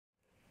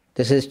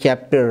This is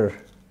chapter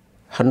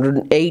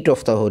 108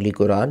 of the Holy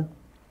Quran,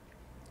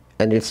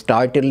 and its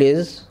title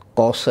is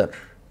Kausar,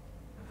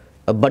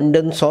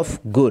 abundance of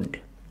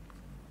good.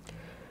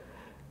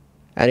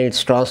 And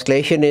its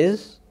translation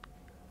is,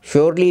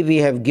 surely we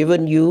have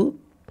given you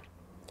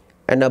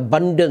an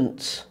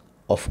abundance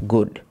of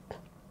good.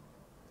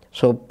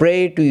 So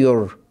pray to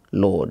your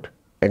Lord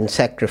and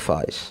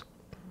sacrifice.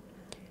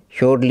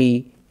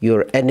 Surely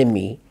your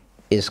enemy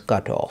is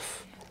cut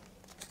off.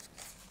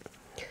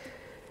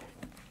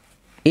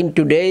 In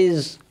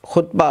today's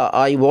khutbah,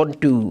 I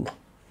want to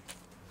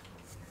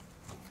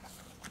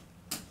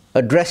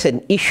address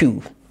an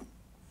issue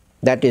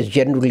that is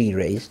generally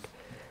raised,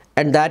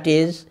 and that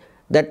is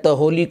that the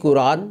Holy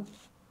Quran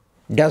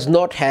does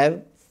not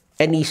have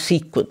any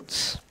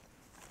sequence.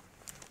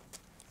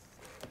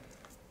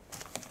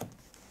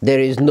 There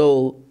is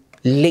no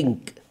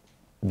link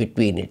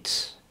between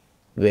its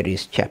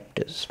various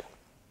chapters.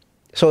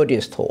 So it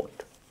is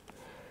thought.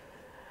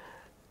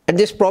 And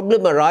this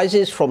problem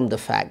arises from the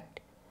fact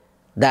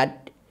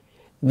that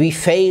we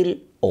fail,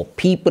 or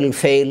people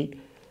fail,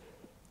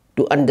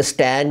 to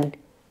understand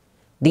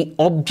the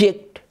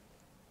object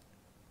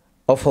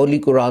of Holy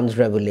Quran's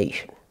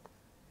revelation.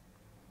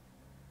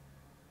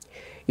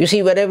 You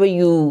see, whenever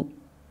you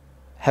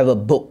have a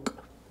book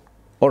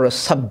or a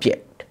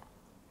subject,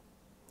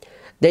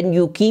 then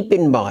you keep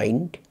in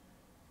mind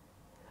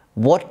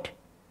what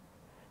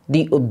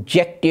the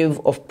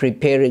objective of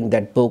preparing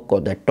that book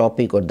or that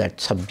topic or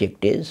that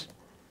subject is,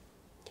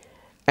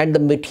 and the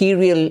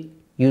material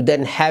you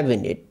then have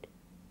in it,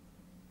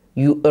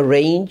 you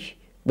arrange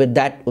with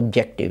that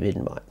objective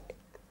in mind.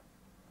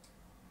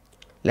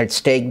 Let's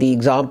take the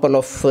example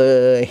of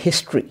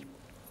history.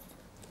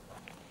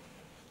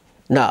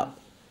 Now,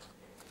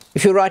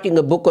 if you're writing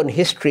a book on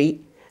history,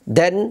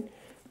 then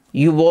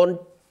you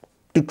want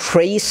to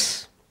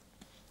trace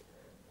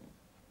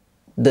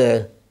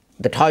the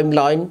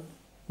timeline,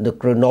 the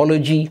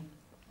chronology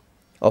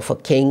of a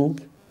king,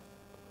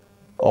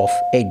 of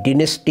a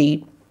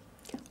dynasty,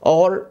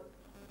 or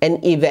an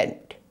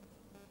event.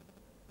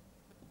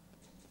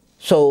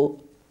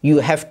 So you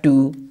have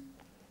to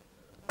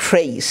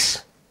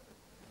trace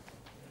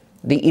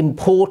the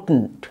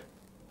important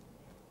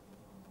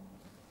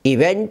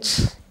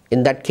events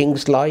in that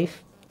king's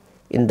life,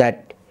 in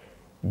that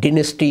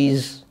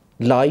dynasty's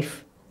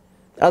life.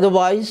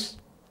 Otherwise,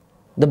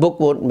 the book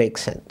won't make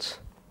sense.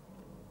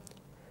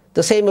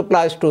 The same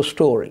applies to a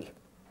story.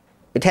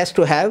 It has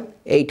to have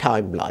a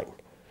timeline.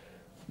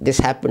 This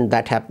happened,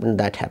 that happened,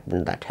 that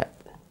happened, that happened.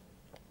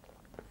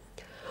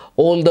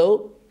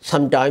 Although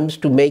sometimes,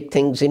 to make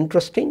things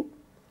interesting,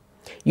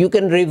 you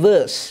can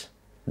reverse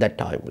that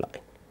timeline.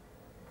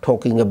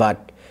 Talking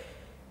about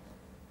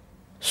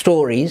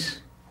stories,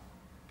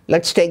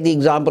 let's take the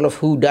example of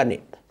who done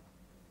it.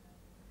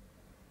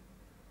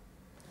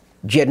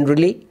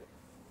 Generally,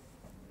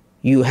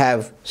 you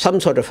have some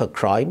sort of a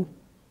crime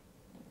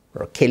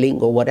or a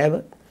killing or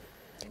whatever,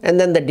 and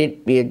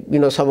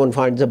then someone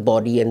finds a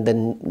body, and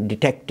then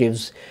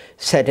detectives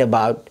set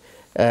about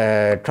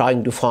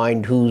trying to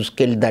find who's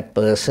killed that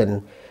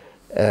person,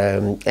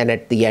 and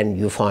at the end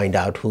you find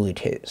out who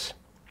it is,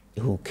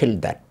 who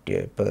killed that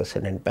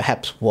person, and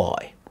perhaps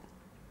why.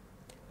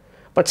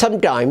 But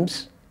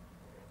sometimes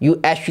you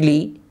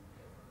actually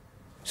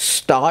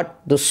start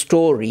the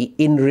story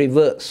in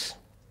reverse,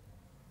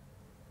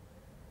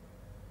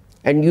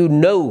 and you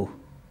know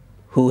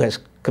who has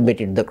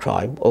committed the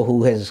crime or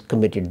who has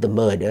committed the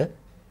murder,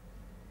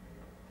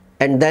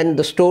 and then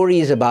the story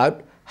is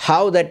about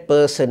how that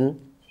person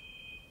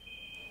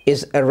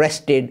is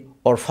arrested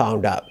or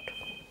found out.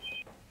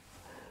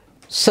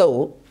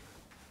 So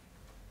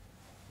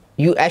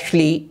you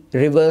actually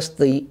reverse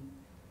the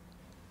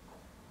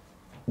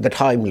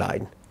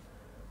timeline,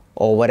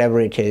 or whatever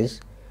it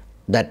is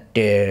that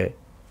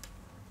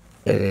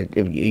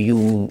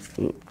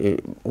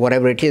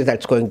whatever it is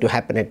that's going to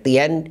happen at the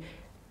end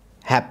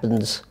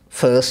happens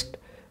first,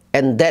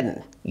 and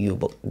then you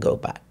go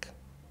back.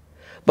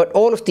 But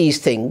all of these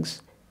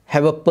things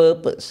have a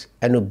purpose,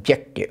 an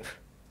objective,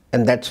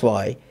 and that's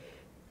why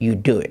you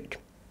do it.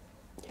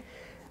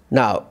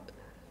 Now,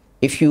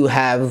 if you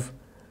have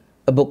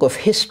a book of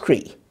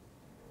history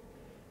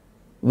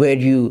where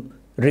you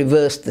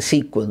reverse the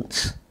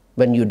sequence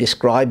when you're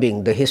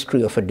describing the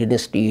history of a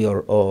dynasty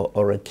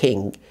or a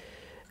king,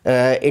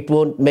 it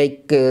won't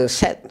make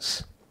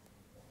sense.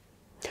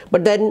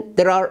 But then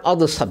there are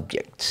other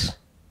subjects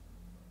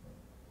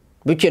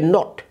which are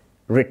not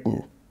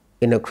written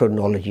in a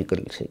chronological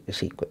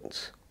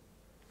sequence.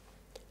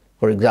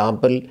 For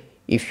example,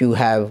 if you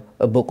have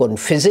a book on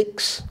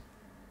physics,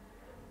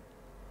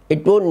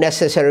 it won't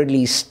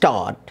necessarily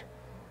start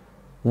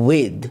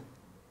with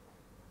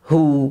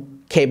who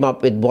came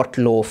up with what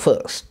law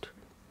first.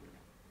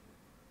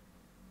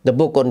 The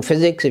book on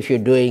physics, if you're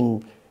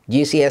doing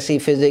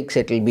GCSE physics,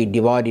 it will be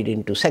divided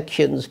into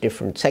sections,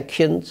 different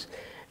sections,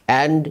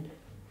 and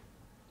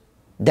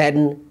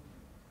then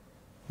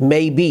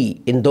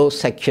maybe in those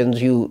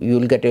sections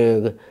you'll get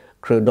a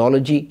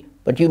chronology,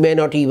 but you may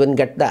not even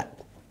get that.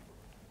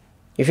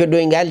 If you're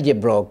doing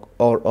algebra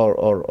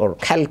or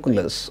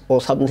calculus or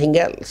something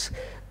else,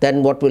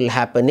 then what will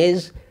happen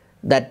is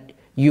that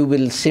you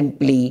will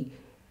simply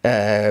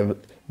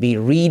be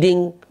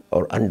reading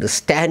or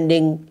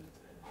understanding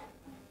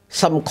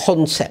some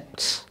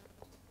concepts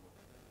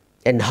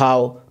and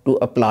how to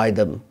apply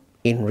them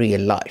in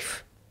real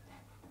life.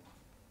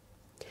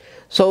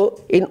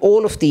 So in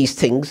all of these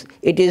things,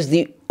 it is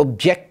the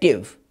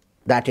objective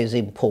that is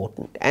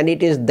important, and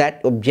it is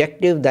that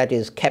objective that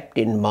is kept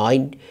in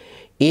mind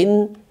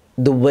in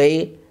the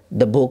way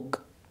the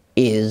book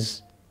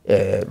is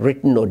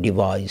written or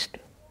devised,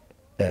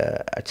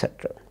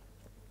 etc.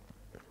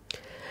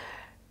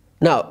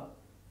 Now,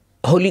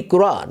 Holy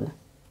Quran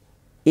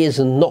is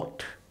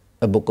not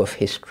a book of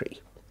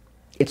history.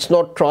 It's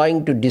not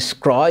trying to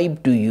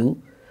describe to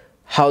you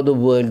how the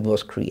world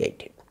was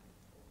created.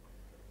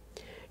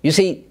 You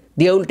see,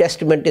 the Old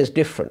Testament is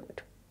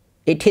different.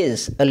 It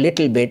is a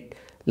little bit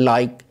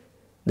like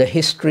the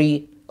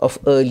history of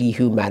early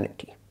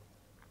humanity.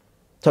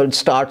 So it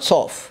starts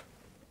off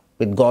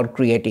with God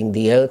creating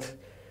the earth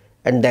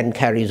and then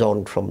carries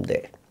on from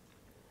there.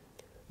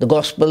 The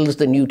Gospels,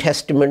 the New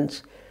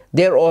Testaments,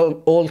 they're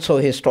all also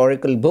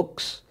historical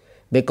books,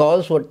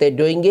 because what they're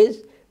doing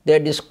is they're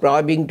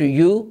describing to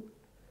you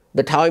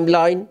the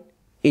timeline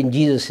in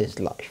Jesus'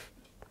 life.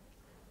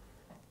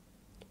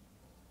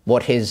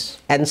 What his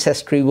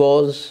ancestry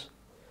was,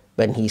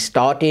 when he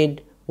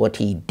started, what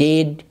he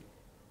did,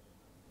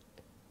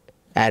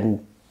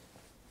 and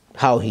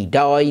how he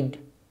died,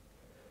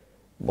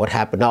 what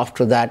happened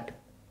after that,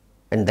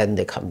 and then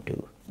they come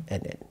to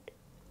an end.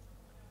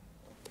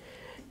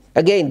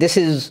 Again, this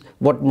is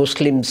what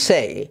Muslims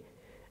say,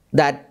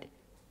 that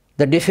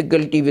the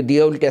difficulty with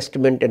the Old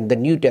Testament and the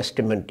New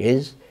Testament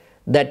is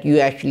that you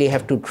actually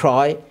have to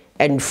try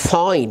and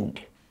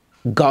find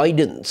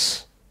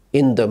guidance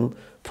in them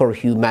for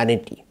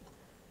humanity.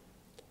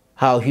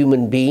 How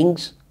human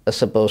beings are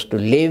supposed to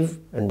live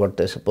and what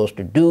they're supposed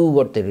to do,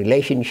 what their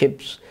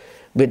relationships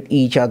with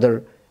each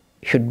other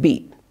should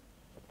be.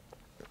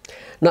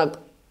 Now,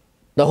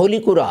 the Holy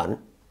Quran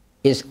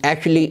is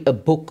actually a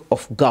book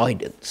of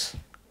guidance.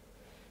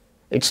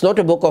 It's not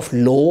a book of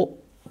law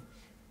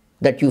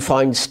that you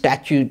find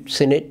statutes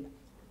in it.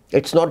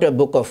 It's not a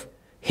book of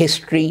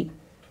history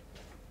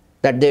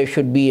that there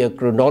should be a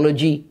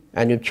chronology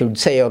and it should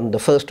say on the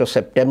 1st of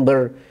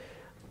September,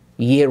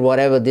 year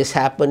whatever this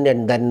happened,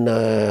 and then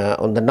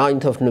on the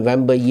 9th of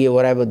November, year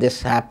whatever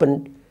this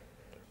happened,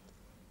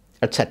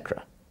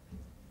 etc.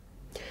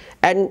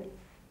 And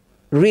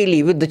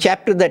really, with the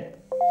chapter that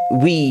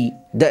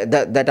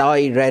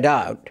I read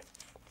out,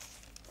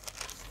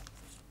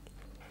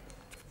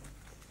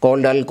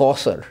 called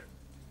Al-Kawthar,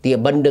 the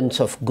abundance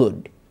of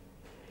good,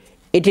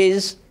 it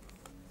is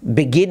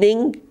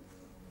beginning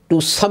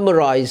to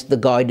summarize the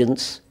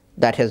guidance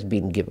that has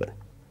been given.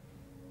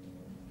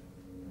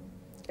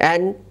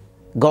 And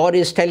God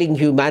is telling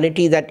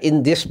humanity that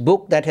in this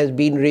book that has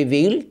been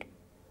revealed,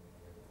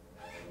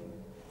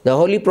 the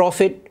Holy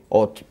Prophet,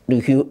 or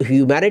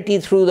humanity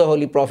through the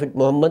Holy Prophet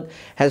Muhammad,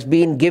 has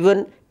been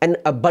given an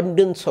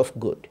abundance of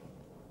good,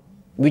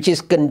 which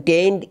is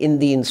contained in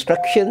the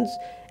instructions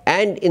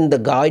and in the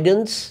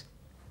guidance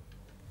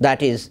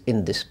that is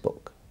in this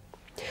book.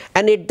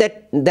 And it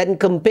then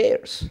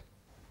compares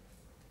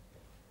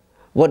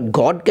what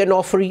God can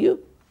offer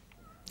you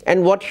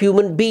and what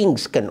human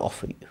beings can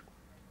offer you.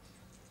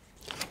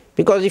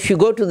 Because if you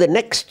go to the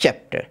next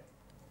chapter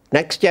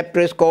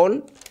is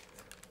called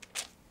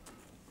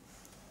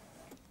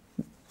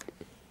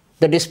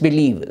the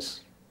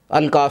disbelievers,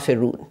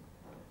 Al-Kafirun.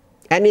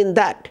 And in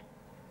that,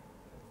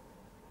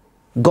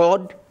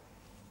 God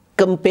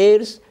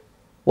compares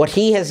what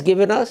He has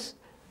given us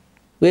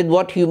with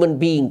what human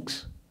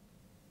beings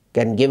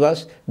can give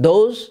us,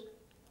 those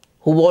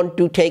who want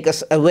to take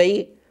us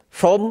away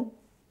from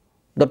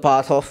the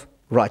path of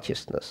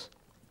righteousness.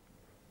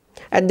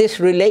 And this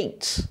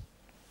relates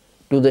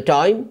to the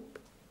time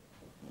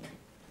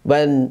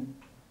when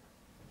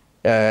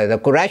the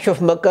Quraysh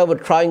of Makkah were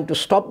trying to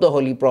stop the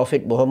Holy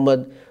Prophet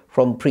Muhammad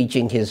from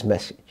preaching his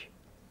message.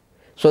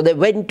 So they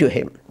went to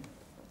him.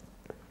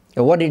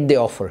 And what did they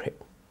offer him?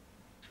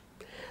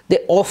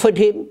 They offered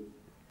him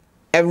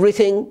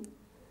everything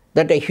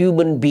that a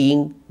human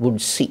being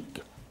would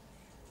seek.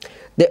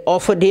 They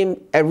offered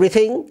him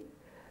everything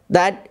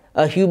that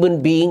a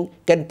human being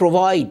can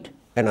provide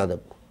another.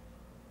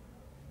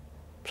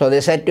 So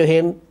they said to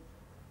him,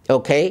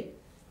 okay,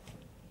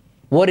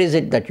 what is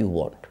it that you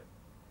want?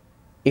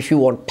 If you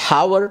want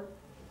power,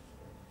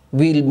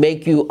 we'll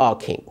make you our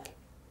king.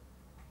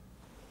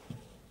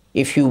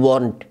 If you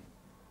want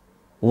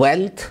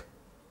wealth,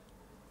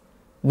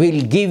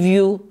 we'll give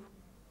you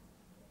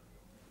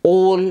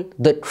all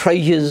the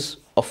treasures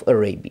of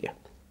Arabia.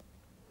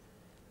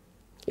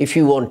 If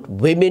you want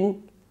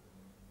women,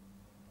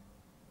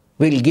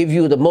 we'll give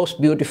you the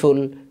most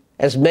beautiful,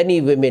 as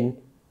many women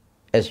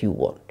as you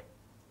want.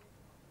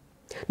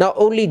 Now,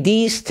 only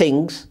these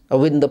things are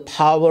within the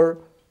power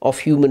of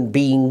human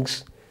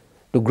beings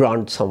to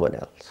grant someone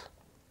else.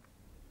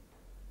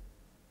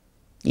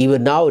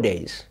 Even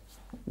nowadays,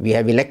 We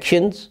have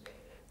elections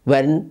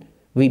when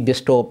we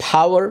bestow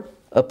power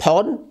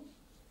upon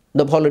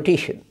the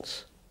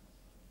politicians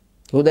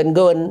who then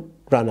go and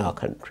run our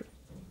country.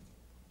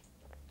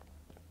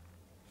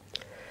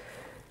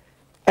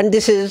 And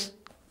this is,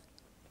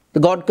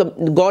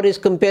 God is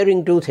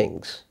comparing two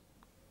things.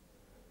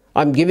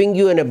 I'm giving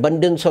you an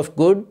abundance of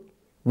good,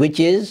 which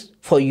is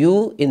for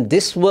you in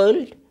this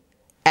world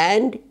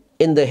and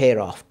in the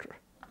hereafter.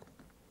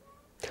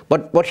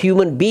 But what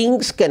human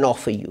beings can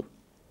offer you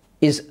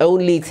is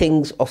only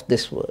things of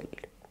this world.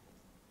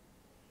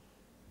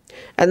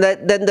 And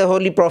then the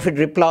Holy Prophet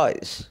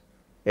replies,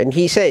 and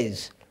he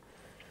says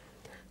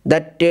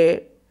that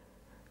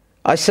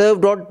I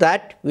serve not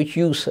that which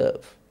you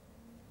serve.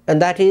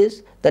 And that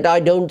is that I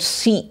don't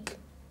seek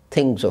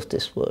things of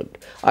this world.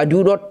 I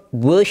do not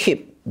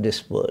worship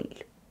this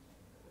world.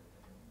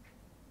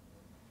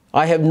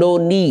 I have no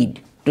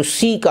need to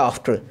seek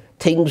after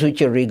things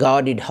which are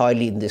regarded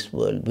highly in this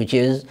world, which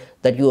is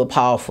that you are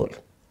powerful,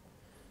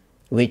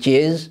 which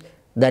is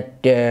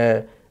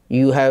that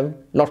you have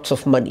lots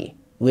of money,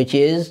 which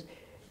is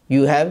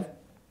you have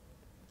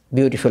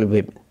beautiful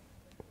women.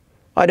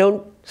 I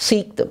don't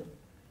seek them,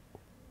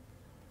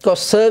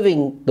 because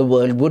serving the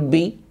world would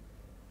be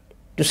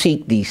to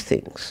seek these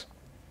things.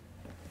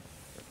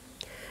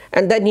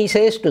 And then he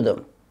says to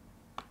them,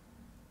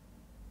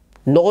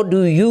 nor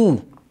do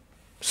you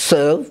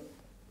serve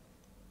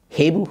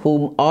him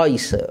whom I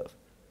serve.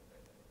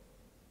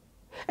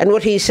 And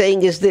what he's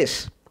saying is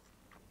this,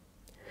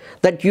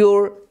 that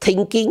your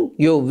thinking,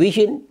 your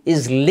vision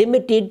is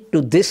limited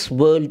to this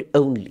world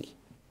only.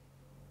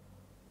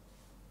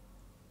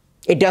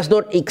 It does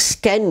not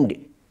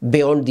extend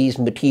beyond these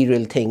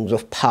material things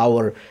of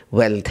power,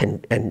 wealth,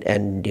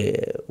 and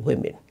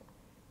women.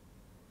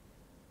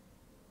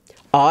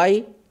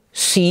 I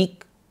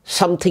seek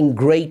something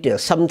greater,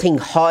 something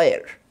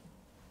higher.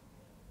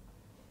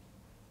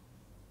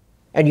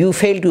 And you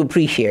fail to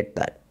appreciate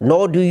that.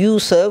 Nor do you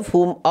serve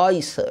whom I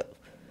serve.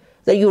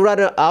 That you run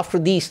after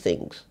these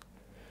things.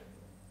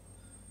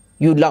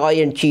 You lie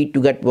and cheat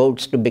to get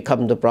votes to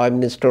become the Prime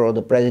Minister or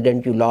the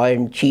President. You lie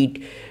and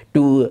cheat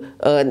to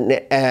earn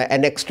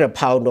an extra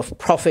pound of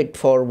profit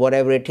for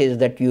whatever it is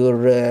that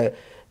you're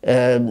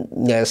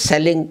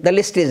selling. The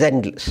list is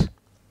endless.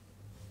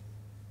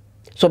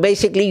 So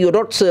basically, you're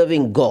not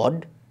serving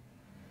God.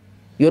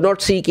 You're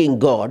not seeking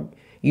God.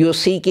 You're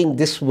seeking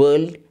this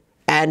world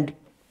and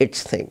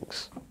its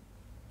things.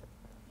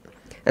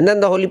 And then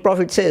the Holy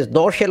Prophet says,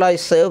 nor shall I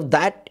serve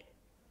that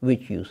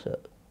which you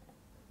serve.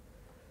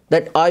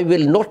 That I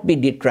will not be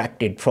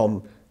detracted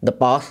from the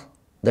path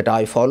that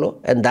I follow,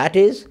 and that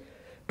is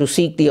to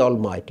seek the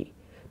Almighty,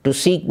 to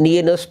seek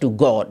nearness to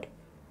God,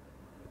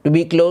 to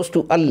be close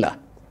to Allah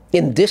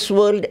in this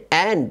world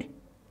and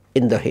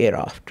in the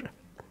hereafter.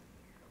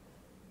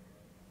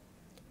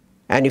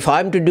 And if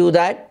I'm to do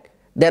that,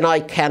 then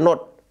I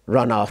cannot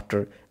run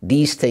after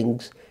these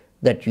things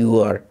that you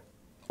are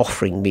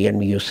offering me.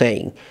 And you're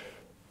saying,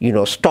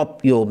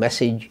 stop your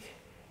message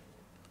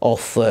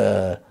of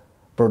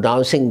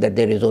pronouncing that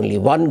there is only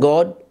one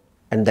God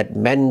and that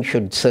men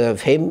should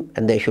serve him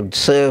and they should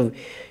serve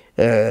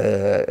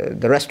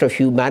the rest of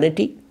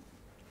humanity.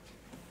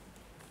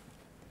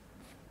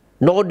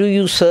 Nor do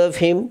you serve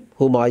him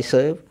whom I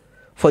serve.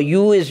 For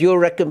you is your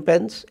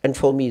recompense and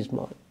for me is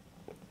mine.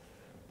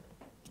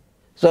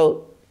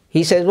 So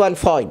he says, well,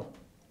 fine.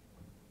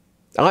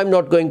 I'm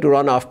not going to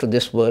run after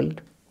this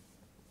world.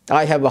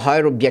 I have a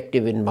higher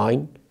objective in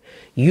mind.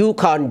 You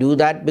can't do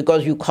that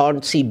because you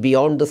can't see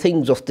beyond the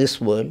things of this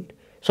world.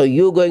 So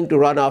you're going to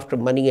run after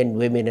money and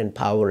women and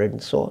power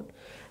and so on.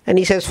 And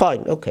he says,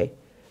 fine, okay.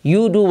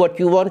 You do what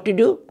you want to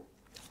do.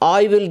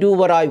 I will do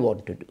what I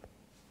want to do.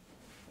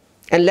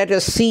 And let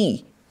us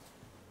see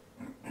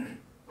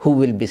who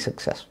will be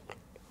successful.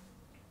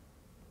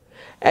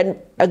 And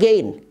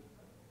again,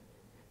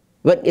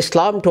 when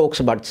Islam talks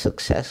about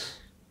success,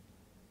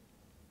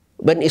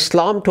 when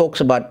Islam talks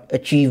about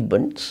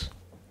achievements,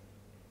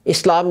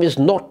 Islam is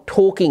not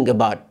talking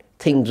about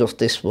things of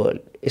this world.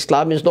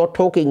 Islam is not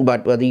talking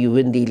about whether you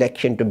win the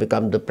election to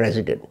become the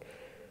president,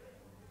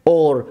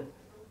 or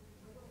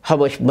how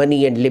much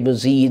money and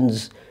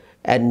limousines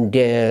and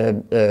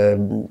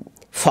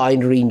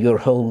finery in your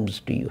homes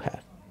do you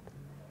have.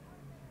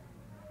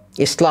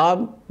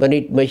 Islam, when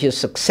it measures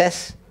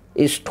success,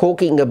 is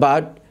talking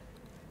about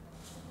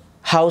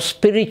how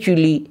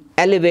spiritually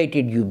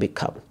elevated you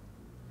become.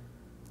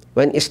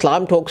 When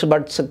Islam talks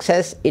about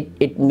success,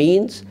 it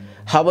means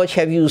how much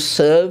have you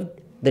served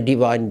the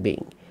divine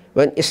being.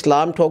 When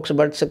Islam talks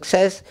about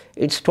success,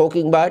 it's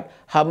talking about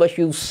how much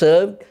you've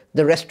served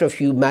the rest of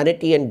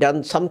humanity and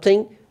done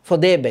something for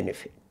their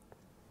benefit.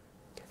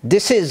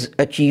 This is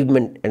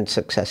achievement and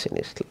success in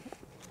Islam.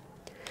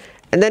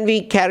 And then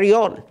we carry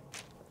on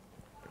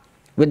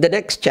with the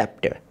next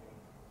chapter,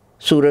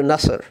 Surah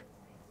Nasr,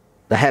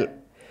 the help.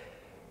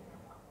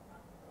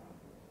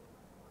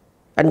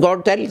 And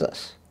God tells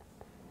us,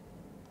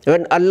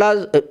 when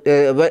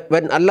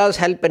Allah's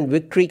help and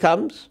victory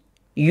comes,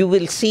 you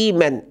will see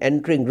men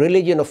entering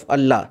religion of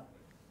Allah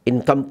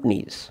in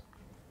companies.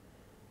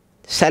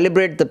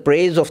 Celebrate the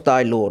praise of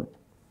thy Lord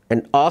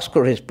and ask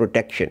for his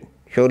protection.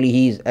 Surely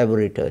he is ever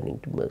returning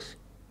to mercy.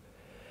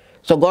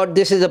 So God,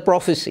 this is a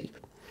prophecy.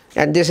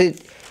 And this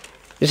is,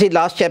 you see,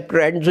 last chapter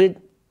ends with,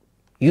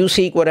 you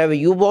seek whatever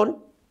you want,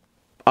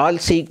 I'll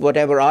seek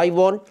whatever I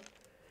want.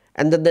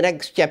 And then the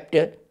next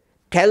chapter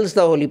tells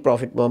the Holy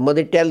Prophet Muhammad,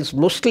 it tells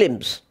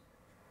Muslims,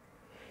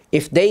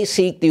 if they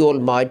seek the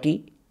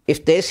Almighty,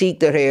 if they seek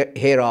the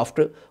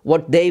hereafter,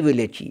 what they will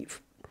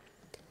achieve.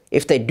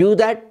 If they do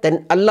that,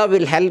 then Allah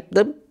will help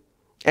them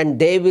and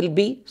they will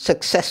be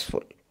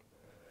successful.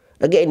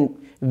 Again,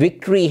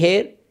 victory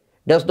here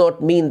does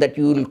not mean that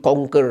you will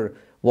conquer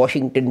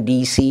Washington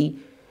DC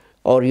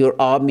or your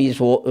armies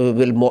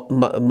will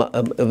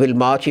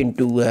march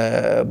into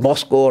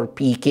Moscow or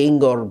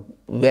Peking or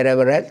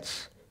wherever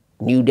else,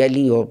 New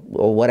Delhi or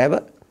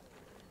whatever.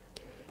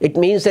 It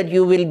means that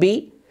you will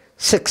be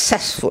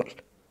successful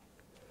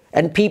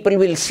and people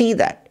will see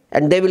that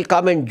and they will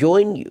come and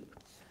join you.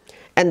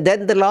 And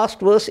then the last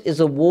verse is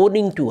a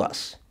warning to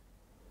us,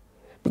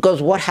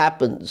 because what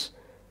happens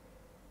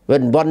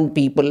when one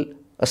people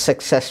are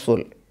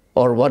successful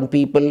or one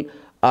people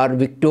are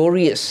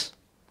victorious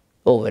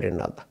over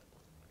another?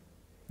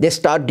 They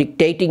start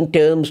dictating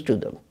terms to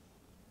them.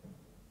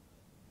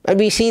 And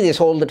we see this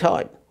all the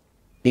time.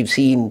 We've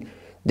seen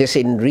this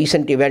in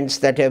recent events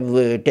that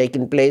have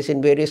taken place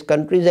in various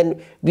countries, and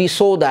we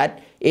saw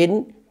that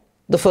in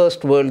the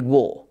First World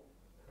War.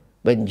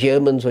 When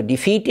Germans were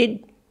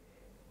defeated,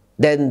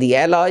 then the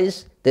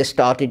Allies, they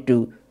started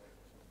to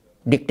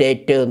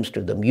dictate terms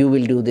to them. You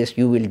will do this,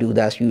 you will do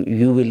that,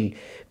 you will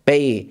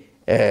pay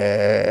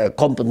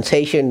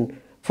compensation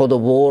for the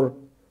war.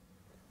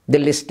 The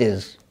list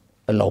is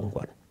a long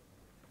one.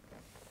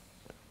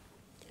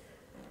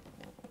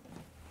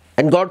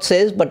 And God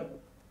says, but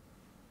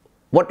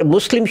what a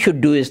Muslim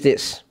should do is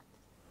this.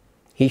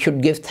 He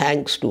should give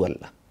thanks to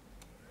Allah.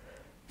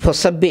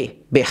 فَسَبِّحْ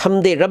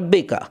بِحَمْدِ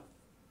رَبِّكَ.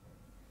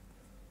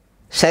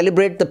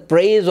 Celebrate the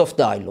praise of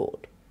thy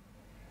Lord.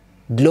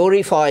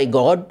 Glorify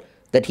God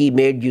that he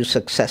made you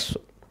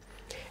successful.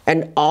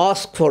 And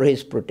ask for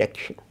his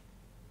protection.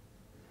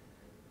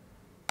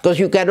 Because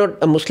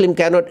a Muslim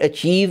cannot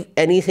achieve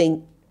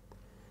anything.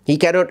 He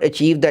cannot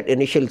achieve that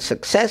initial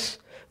success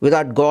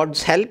without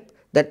God's help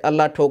that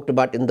Allah talked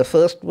about in the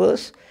first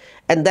verse.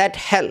 And that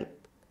help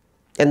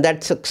and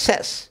that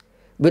success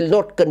will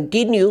not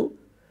continue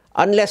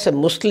unless a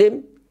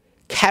Muslim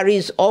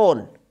carries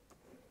on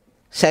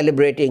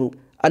celebrating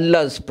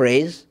Allah's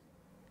praise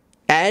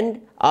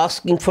and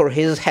asking for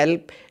his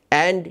help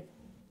and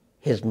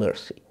his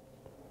mercy.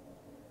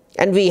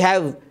 And we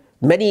have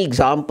many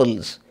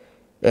examples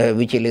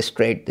which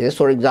illustrate this.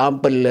 For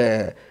example,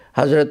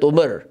 Hazrat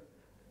Umar,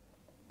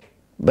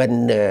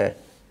 when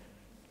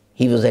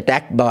he was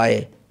attacked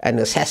by an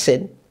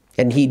assassin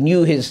and he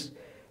knew his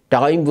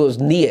time was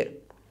near,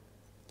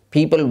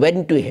 people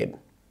went to him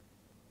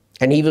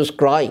and he was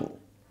crying.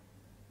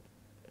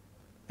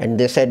 And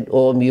they said,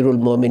 "O Amirul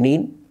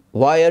Mu'mineen,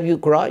 why are you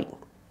crying?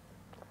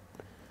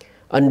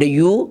 Under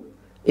you,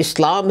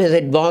 Islam has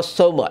advanced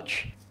so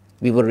much.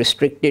 We were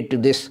restricted to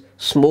this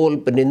small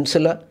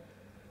peninsula,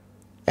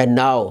 and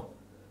now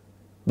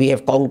we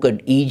have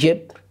conquered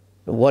Egypt,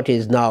 what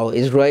is now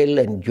Israel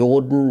and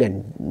Jordan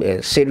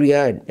and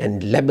Syria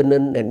and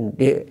Lebanon, and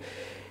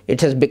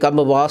it has become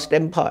a vast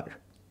empire.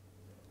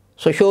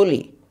 So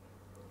surely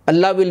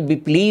Allah will be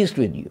pleased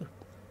with you."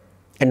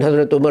 And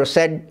Hazrat Umar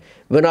said,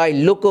 when I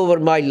look over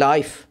my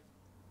life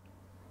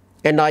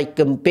and I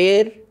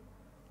compare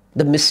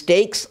the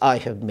mistakes I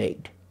have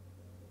made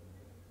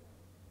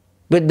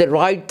with the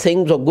right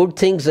things or good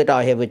things that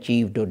I have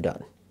achieved or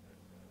done,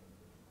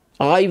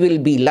 I will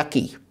be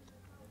lucky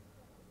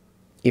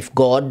if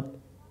God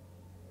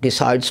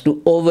decides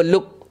to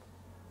overlook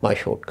my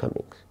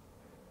shortcomings.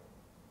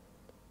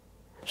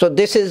 So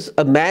this is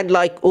a man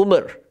like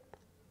Umar,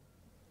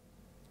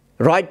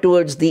 right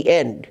towards the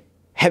end,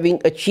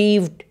 having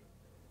achieved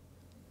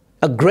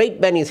a great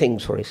many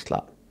things for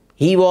Islam.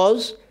 He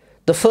was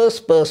the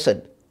first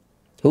person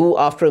who,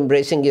 after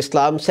embracing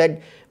Islam,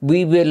 said,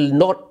 "We will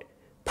not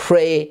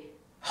pray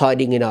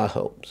hiding in our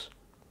homes."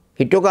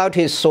 He took out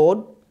his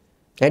sword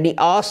and he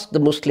asked the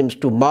Muslims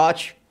to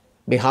march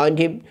behind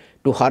him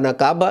to Khana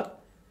Kaaba,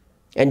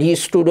 and he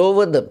stood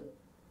over them,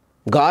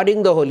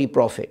 guarding the Holy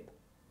Prophet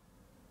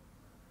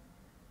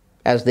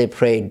as they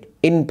prayed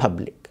in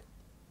public.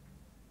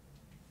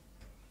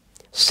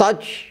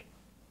 Such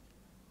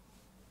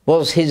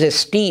was his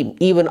esteem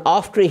even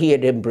after he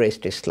had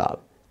embraced Islam,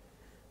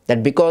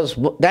 that because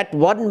that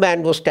one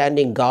man was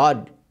standing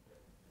guard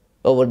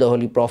over the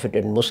Holy Prophet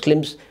and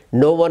Muslims,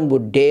 no one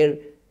would dare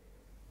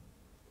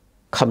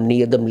come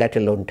near them, let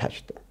alone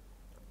touch them.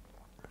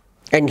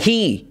 And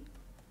he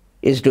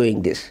is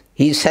doing this.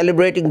 He is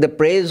celebrating the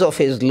praise of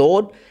his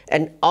Lord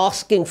and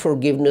asking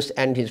forgiveness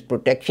and his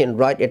protection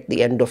right at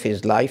the end of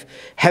his life,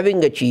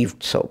 having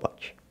achieved so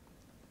much.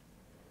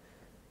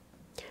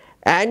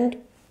 And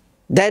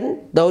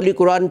then the Holy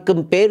Quran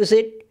compares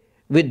it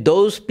with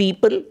those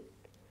people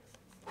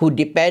who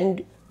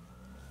depend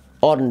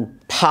on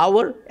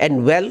power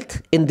and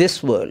wealth in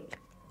this world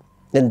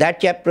And that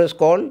chapter is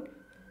called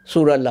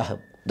Surah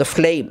Lahab, the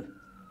flame.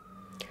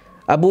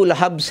 Abu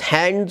Lahab's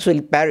hands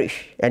will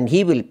perish, and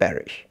he will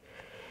perish.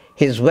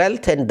 His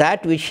wealth and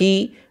that which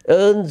he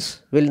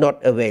earns will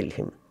not avail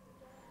him.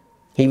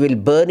 He will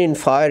burn in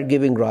fire,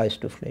 giving rise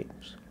to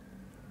flames.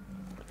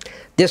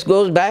 This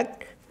goes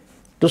back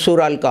to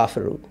Surah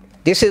Al-Kafirun.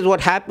 This is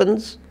what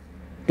happens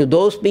to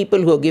those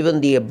people who are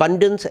given the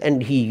abundance,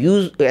 and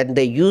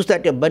they use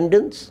that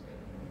abundance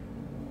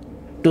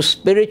to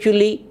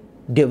spiritually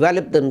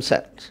develop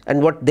themselves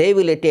and what they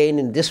will attain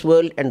in this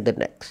world and the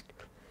next.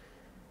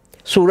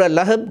 Surah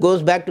Lahab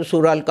goes back to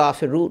Surah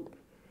Al-Kafirun,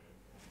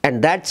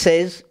 and that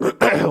says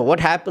what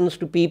happens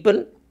to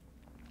people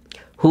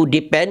who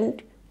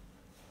depend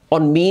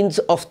on means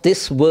of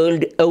this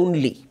world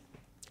only.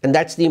 And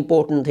that's the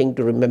important thing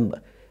to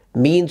remember.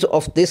 Means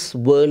of this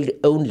world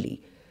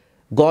only.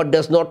 God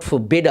does not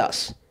forbid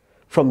us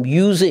from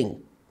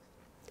using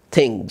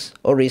things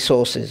or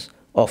resources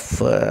of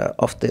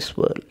this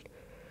world.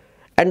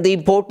 And the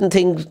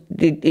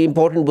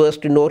important verse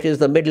to note is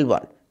the middle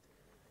one.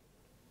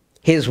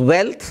 His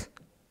wealth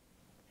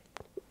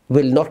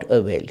will not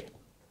avail him.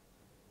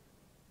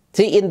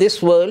 See, in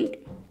this world,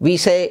 we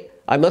say,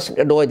 I mustn't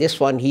annoy this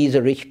one, he is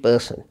a rich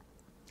person.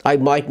 I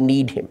might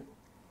need him.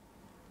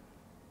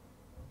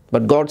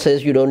 But God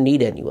says you don't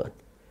need anyone.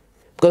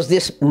 Because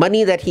this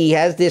money that he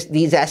has,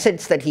 these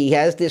assets that he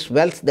has, this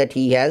wealth that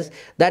he has,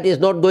 that is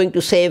not going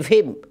to save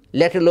him,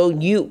 let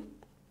alone you.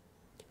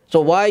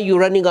 So why are you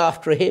running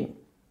after him?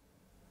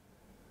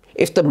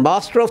 If the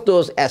master of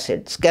those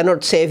assets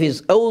cannot save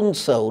his own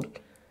soul,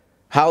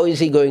 how is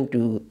he going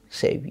to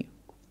save you?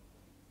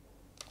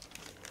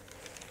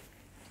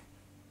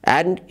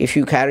 And if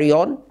you carry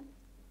on,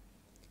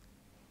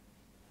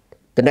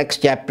 the next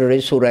chapter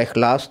is Surah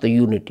Ikhlas, the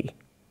unity.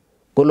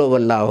 Qul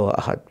huwallahu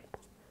ahad.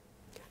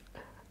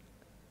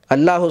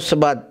 Allahu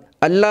samad.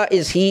 Allah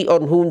is he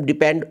on whom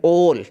depend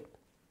all.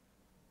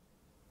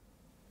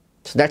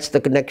 So that's the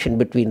connection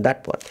between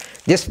that one.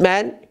 This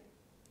man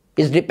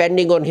is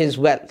depending on his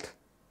wealth,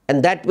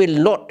 and that will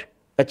not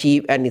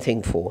achieve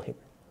anything for him.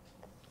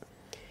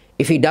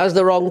 If he does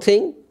the wrong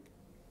thing,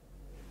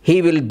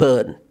 he will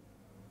burn.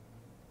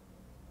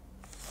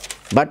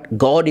 But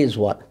God is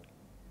one.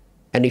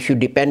 And if you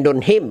depend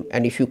on him,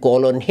 and if you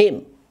call on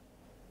him,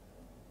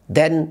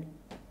 then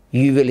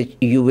you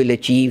will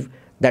achieve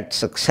that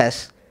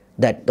success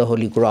that the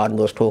Holy Quran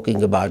was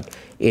talking about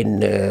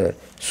in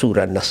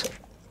Surah Nasr.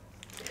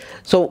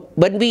 So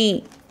when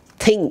we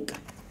think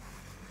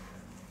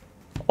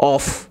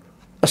of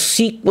a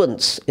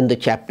sequence in the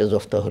chapters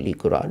of the Holy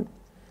Quran,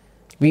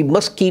 we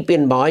must keep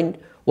in mind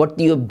what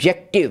the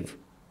objective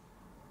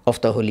of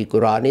the Holy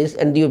Quran is,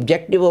 and the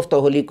objective of the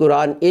Holy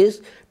Quran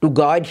is to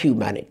guide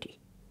humanity.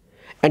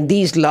 And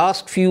these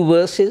last few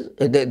verses,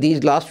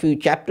 these last few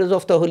chapters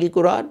of the Holy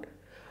Quran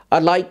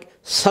are like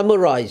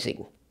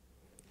summarizing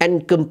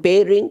and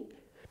comparing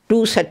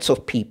two sets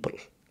of people.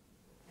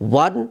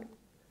 One,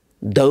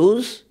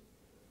 those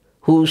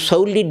who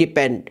solely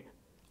depend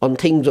on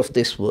things of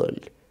this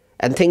world,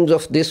 and things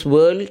of this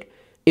world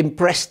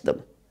impress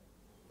them,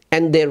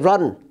 and they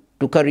run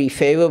to curry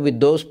favor with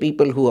those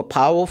people who are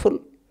powerful,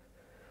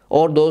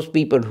 or those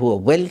people who are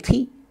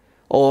wealthy,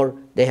 or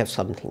they have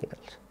something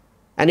else.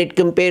 And it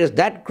compares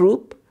that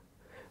group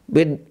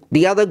with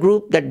the other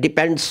group that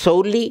depends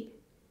solely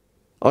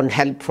on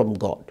help from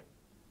God.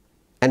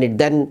 And it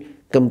then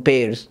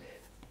compares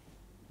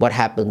what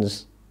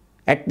happens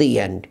at the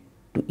end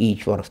to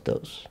each one of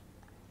those.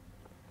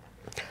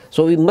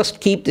 So we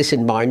must keep this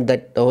in mind,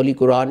 that the Holy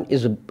Quran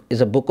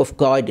is a book of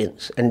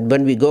guidance. And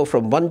when we go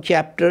from one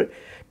chapter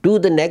to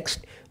the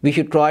next, we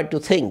should try to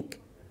think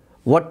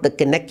what the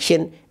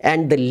connection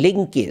and the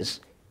link is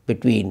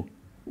between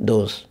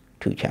those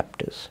two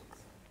chapters.